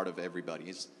making it part of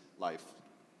everybody's life.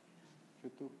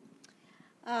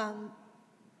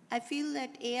 I feel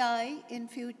that AI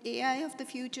of the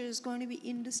future is going to be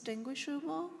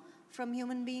indistinguishable from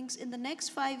human beings. In the next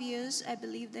 5 years, I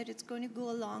believe that it's going to go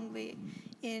a long way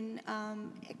in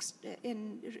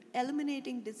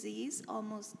eliminating disease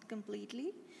almost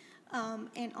completely,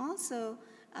 and also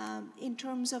in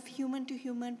terms of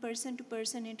human-to-human,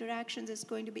 person-to-person interactions, is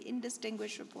going to be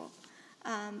indistinguishable.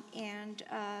 And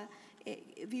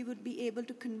we would be able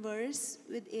to converse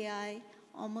with AI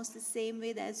almost the same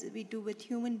way as we do with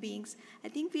human beings. I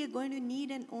think we are going to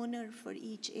need an owner for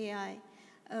each AI,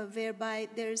 whereby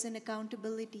there is an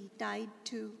accountability tied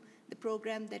to the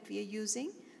program that we are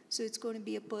using. So it's going to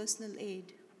be a personal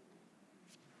aid.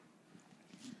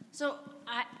 So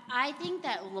I think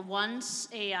that once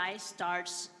AI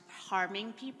starts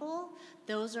harming people,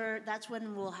 that's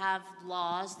when we'll have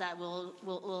laws that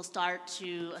will start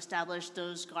to establish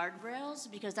those guardrails,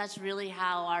 because that's really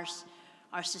how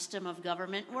our system of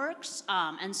government works,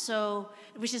 and so,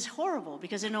 which is horrible,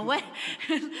 because in a way,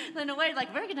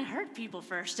 like, we're gonna hurt people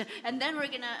first, and then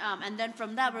and then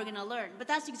from that we're gonna learn. But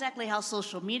that's exactly how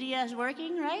social media is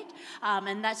working, right?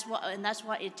 And that's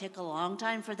why it took a long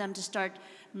time for them to start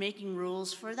making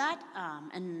rules for that.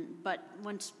 But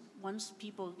once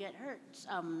people get hurt,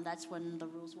 that's when the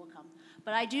rules will come.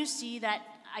 But I do see that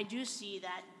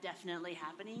definitely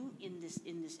happening in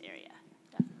this area.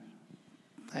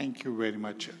 Thank you very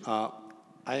much.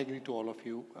 I agree to all of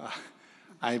you.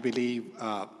 I believe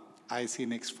I see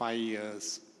next 5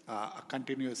 years a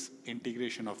continuous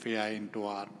integration of AI into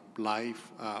our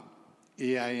life.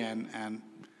 AI and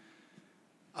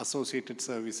associated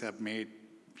service have made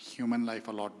human life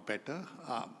a lot better.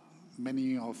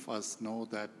 Many of us know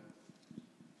that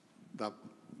the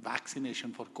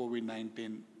vaccination for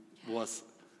COVID-19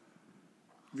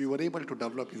 we were able to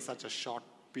develop in such a short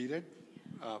period,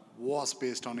 was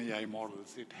based on AI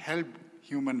models. It helped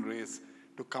human race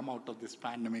to come out of this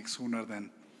pandemic sooner than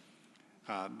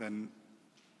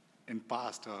in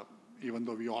past, even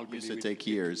though we all believe Used to take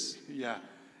years. Yeah,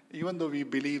 even though we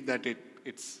believe that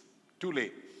it's too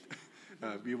late.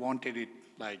 We wanted it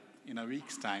like in a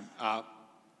week's time.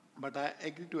 But I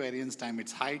agree to Arian's time.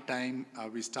 It's high time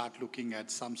we start looking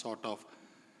at some sort of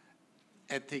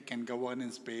ethic and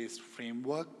governance-based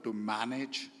framework to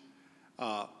manage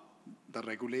the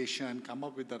regulation, come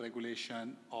up with the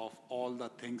regulation of all the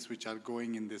things which are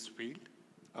going in this field.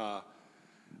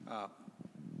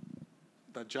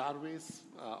 The Jarvis,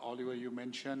 Oliver, you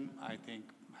mentioned, I think,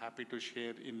 happy to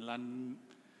share in London,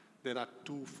 there are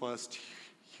 2 first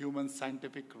human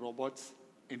scientific robots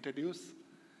introduced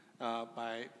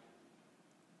and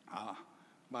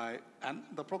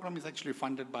the program is actually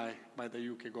funded by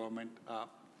the UK government.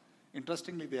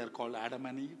 Interestingly, they are called Adam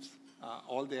and Eves.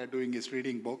 All they are doing is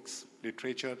reading books,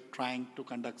 literature, trying to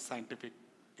conduct scientific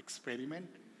experiment,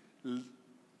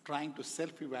 trying to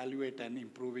self-evaluate and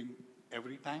improving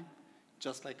every time,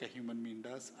 just like a human being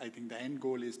does. I think the end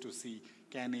goal is to see,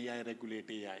 can AI regulate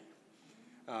AI?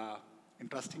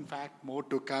 Interesting fact, more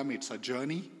to come. It's a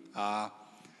journey,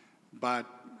 but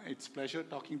it's a pleasure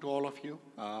talking to all of you.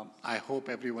 I hope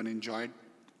everyone enjoyed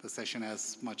the session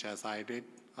as much as I did.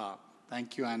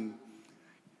 Thank you, and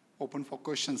open for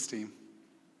questions, team.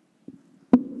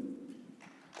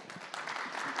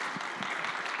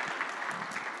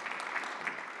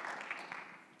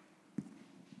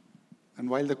 And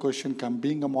while the question comes,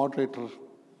 being a moderator,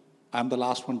 I'm the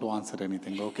last one to answer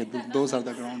anything. Okay, those are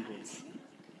the ground rules.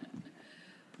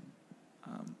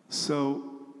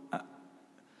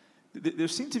 There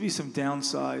seem to be some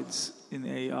downsides in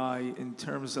AI in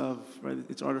terms of, right,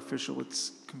 it's artificial,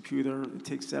 it's computer, it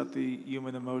takes out the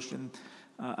human emotion.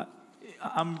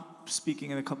 I'm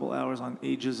speaking in a couple hours on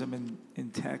ageism in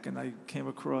tech, and I came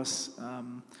across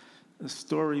a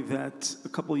story that a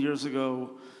couple years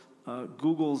ago,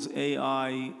 Google's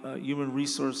AI, human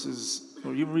resources,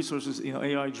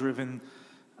 AI-driven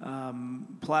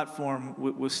platform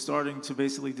was starting to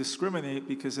basically discriminate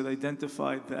because it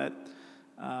identified that,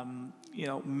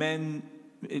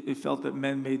 it felt that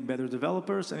men made better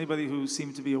developers. Anybody who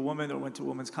seemed to be a woman or went to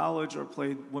women's college or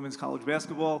played women's college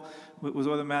basketball was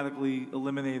automatically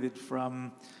eliminated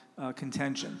from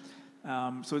contention.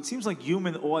 So it seems like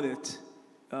human audit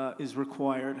is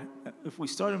required. If we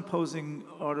start imposing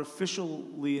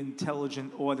artificially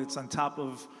intelligent audits on top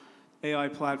of AI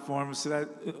platforms, so that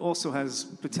it also has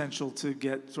potential to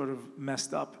get sort of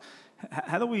messed up.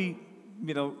 How do we,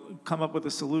 come up with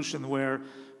a solution where,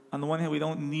 on the one hand, we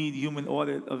don't need human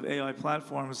audit of AI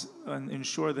platforms and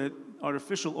ensure that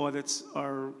artificial audits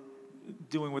are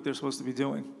doing what they're supposed to be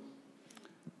doing?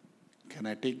 Can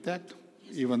I take that?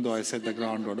 Even though I said the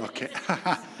ground rule, okay.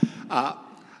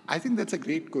 I think that's a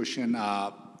great question.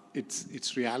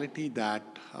 It's reality that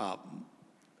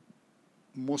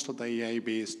most of the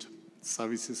AI-based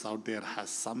services out there has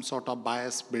some sort of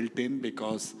bias built in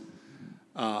because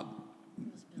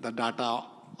the data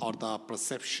or the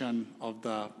perception of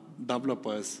the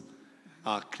developers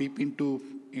creep into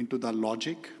the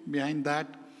logic behind that.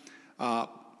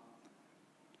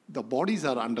 The bodies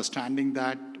are understanding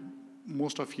that.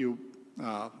 Most of you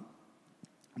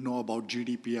know about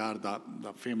GDPR,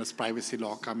 the famous privacy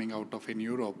law coming out of in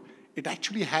Europe. It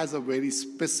actually has a very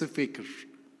specific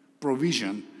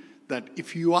provision that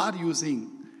if you are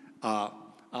using an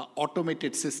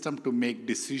automated system to make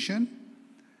decision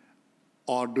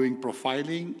or doing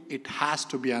profiling, it has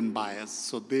to be unbiased.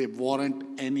 So they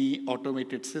warrant any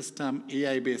automated system,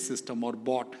 AI-based system or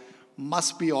bot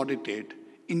must be audited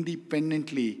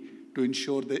independently to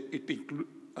ensure that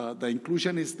the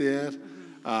inclusion is there,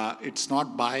 it's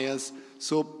not biased.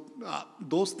 So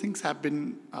those things have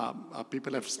been,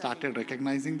 people have started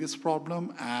recognizing this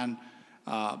problem, and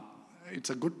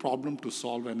it's a good problem to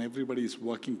solve, and everybody is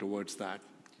working towards that.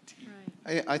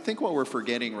 I think what we're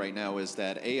forgetting right now is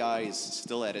that AI is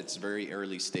still at its very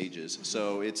early stages.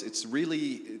 So it's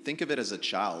really, think of it as a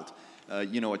child.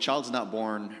 A child's not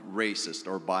born racist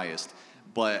or biased,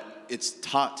 but it's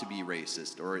taught to be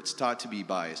racist or it's taught to be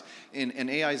biased. And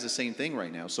AI is the same thing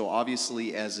right now. So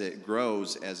obviously as it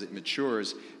grows, as it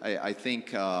matures, I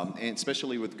think, and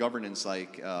especially with governance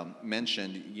like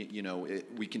mentioned,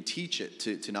 we can teach it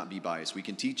to not be biased. We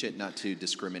can teach it not to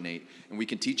discriminate. And we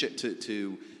can teach it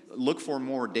to look for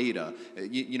more data.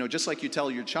 Just like you tell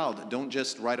your child, don't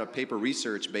just write a paper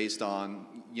research based on,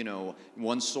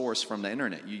 one source from the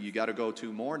internet. You got to go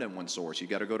to more than one source. You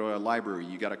got to go to a library.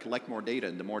 You got to collect more data,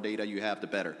 and the more data you have, the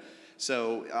better.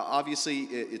 So obviously,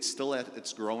 it's still at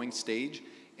its growing stage,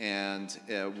 and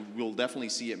we'll definitely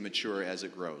see it mature as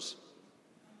it grows.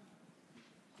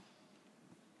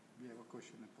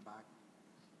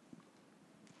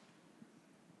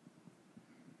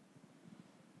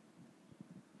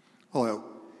 Hello.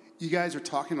 You guys are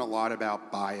talking a lot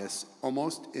about bias,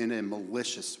 almost in a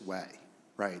malicious way,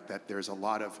 right? That there's a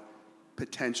lot of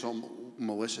potential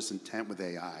malicious intent with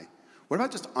AI. What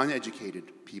about just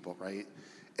uneducated people, right?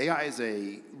 AI is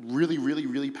a really, really,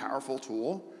 really powerful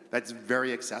tool that's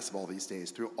very accessible these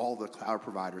days through all the cloud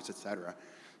providers, et cetera.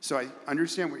 So I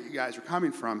understand where you guys are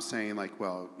coming from, saying like,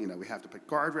 well, you know, we have to put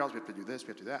guardrails, we have to do this, we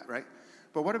have to do that, right?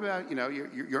 But what about, you know,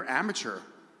 your amateur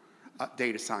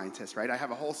data scientist, right? I have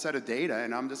a whole set of data,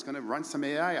 and I'm just going to run some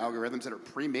AI algorithms that are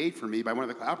pre-made for me by one of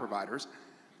the cloud providers,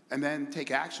 and then take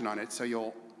action on it. So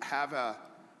you'll have a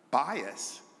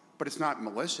bias, but it's not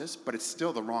malicious, but it's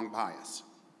still the wrong bias.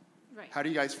 Right. How do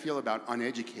you guys feel about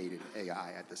uneducated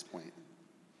AI at this point?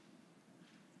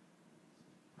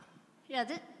 Yeah,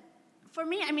 for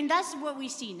me, I mean, that's what we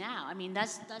see now. I mean,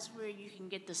 that's where you can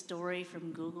get the story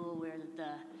from Google where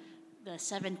the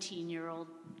 17-year-old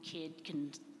kid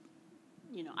can,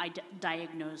 you know,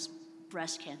 diagnose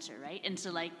breast cancer, right? And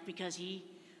so, like, because he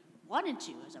wanted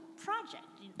to as a project,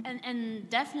 and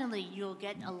definitely you'll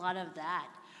get a lot of that.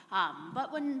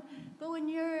 But when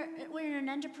you're an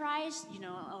enterprise, you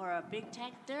know, or a big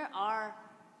tech,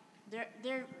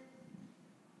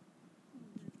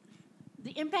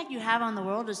 the impact you have on the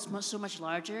world is so much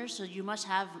larger. So you must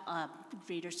have a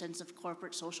greater sense of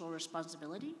corporate social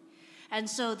responsibility, and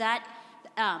so that.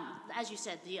 As you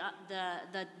said, the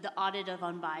audit of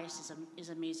unbiased is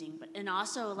amazing, and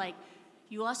also like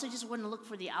you also just want to look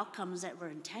for the outcomes that were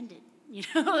intended, you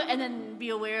know, and then be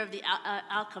aware of the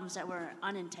outcomes that were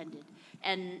unintended,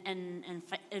 and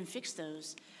fix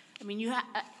those. I mean,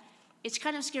 it's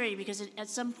kind of scary because at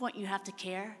some point you have to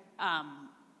care.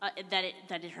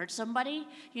 That it hurts somebody,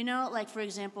 you know, like for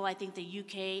example, I think the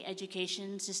UK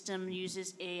education system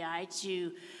uses AI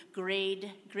to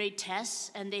grade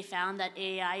tests, and they found that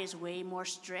AI is way more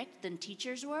strict than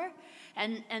teachers were,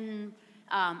 and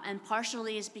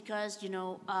partially it's because, you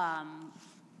know,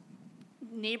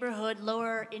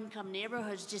 lower income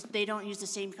neighborhoods, just they don't use the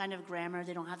same kind of grammar,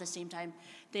 they don't have the same time,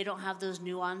 they don't have those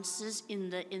nuances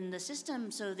in the system,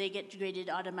 so they get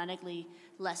graded automatically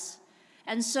less,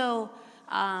 and so.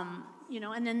 You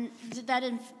know, and then that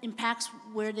impacts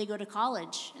where they go to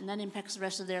college, and that impacts the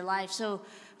rest of their life. So,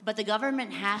 but the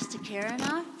government has to care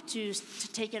enough to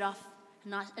take it off,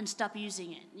 and stop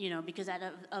using it. You know, because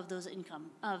of those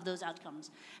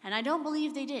outcomes, and I don't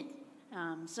believe they did.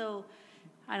 So,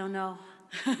 I don't know.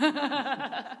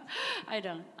 I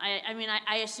don't. I mean,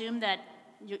 I assume that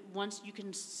once you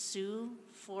can sue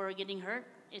for getting hurt,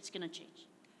 it's going to change.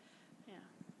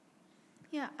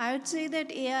 Yeah, I would say that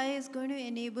AI is going to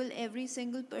enable every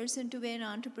single person to be an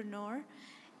entrepreneur.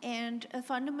 And a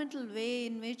fundamental way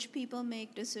in which people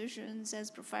make decisions as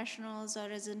professionals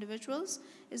or as individuals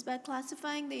is by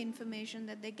classifying the information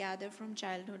that they gather from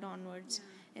childhood onwards.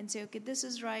 Yeah. And say, okay, this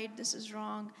is right, this is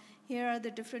wrong. Here are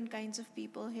the different kinds of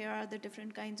people. Here are the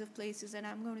different kinds of places, and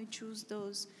I'm going to choose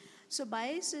those. So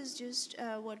bias is just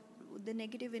what the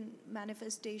negative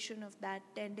manifestation of that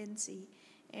tendency.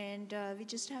 And we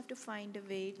just have to find a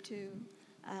way to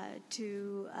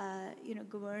you know,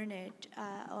 govern it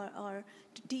or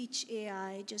to teach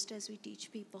AI just as we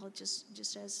teach people,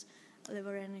 just as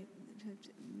Oliver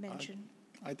mentioned.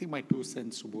 I think my 2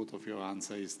 cents to both of your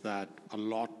answer is that a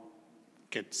lot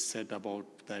gets said about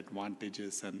the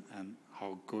advantages and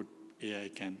how good AI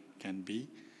can be.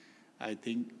 I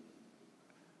think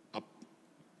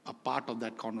a part of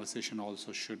that conversation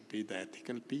also should be the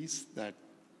ethical piece, that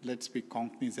let's be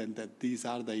cognizant that these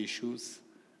are the issues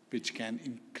which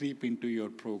can creep into your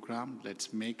program.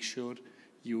 Let's make sure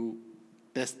you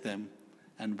test them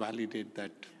and validate that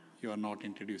you are not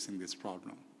introducing this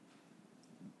problem.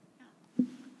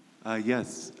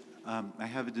 Yes. I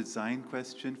have a design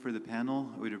question for the panel.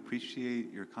 I would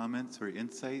appreciate your comments or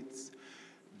insights.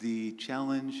 The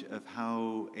challenge of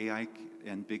how AI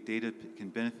and big data can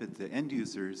benefit the end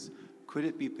users, could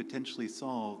it be potentially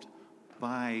solved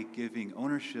by giving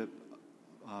ownership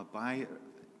by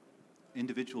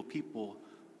individual people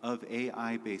of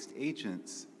AI-based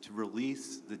agents to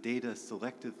release the data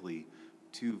selectively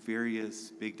to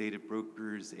various big data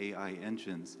brokers, AI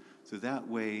engines, so that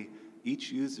way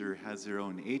each user has their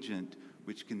own agent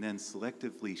which can then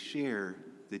selectively share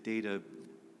the data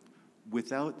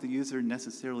without the user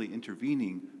necessarily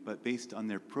intervening, but based on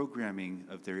their programming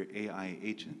of their AI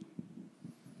agent?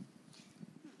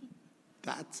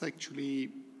 That's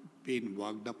actually been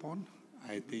worked upon.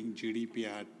 I think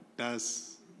GDPR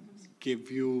does give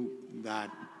you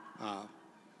that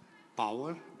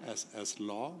power as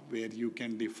law, where you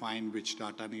can define which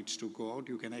data needs to go out.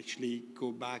 You can actually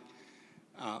go back,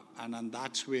 and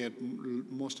that's where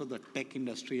most of the tech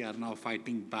industry are now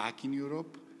fighting back in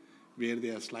Europe, where they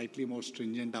are slightly more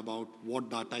stringent about what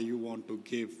data you want to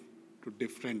give to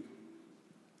different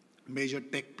major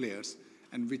tech players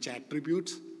and which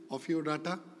attributes of your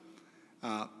data.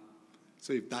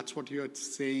 So if that's what you're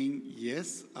saying,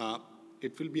 yes,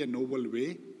 it will be a noble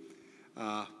way.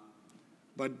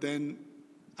 But then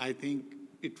I think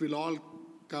it will all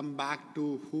come back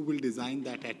to who will design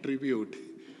that attribute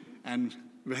and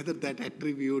whether that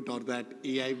attribute or that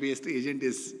AI-based agent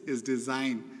is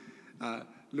designed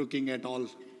looking at all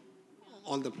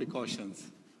the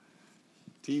precautions.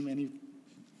 Team, any?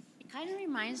 It kind of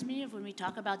reminds me of when we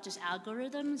talk about just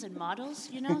algorithms and models,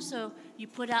 so you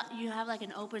have like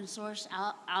an open source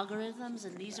algorithms,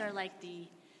 and these are like the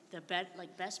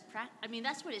best practice. I mean,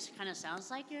 that's what it kind of sounds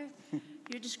like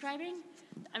you're describing.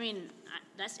 I mean,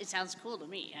 it sounds cool to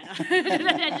me.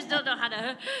 I just don't know how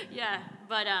to. Yeah,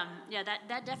 but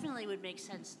that definitely would make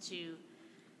sense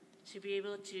to be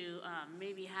able to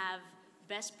maybe have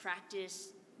best practice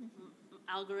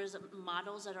algorithm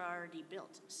models that are already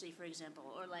built. Say, for example,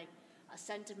 or like a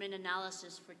sentiment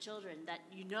analysis for children that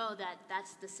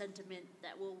that's the sentiment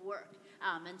that will work,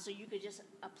 and so you could just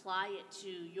apply it to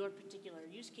your particular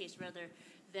use case rather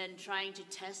than trying to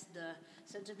test the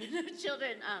sentiment of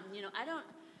children.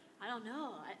 I don't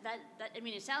know. I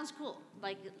mean, it sounds cool.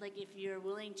 Like if you're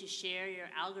willing to share your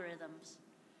algorithms.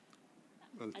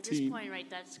 Well, At team, this point, right,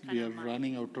 that's kind we of are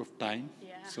running out of time,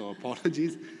 Yeah. so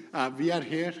apologies. We are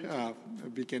here.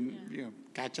 We can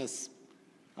catch us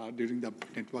during the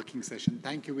networking session.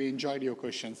 Thank you. We enjoyed your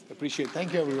questions. Appreciate it.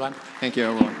 Thank you, everyone. Thank you,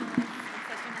 everyone.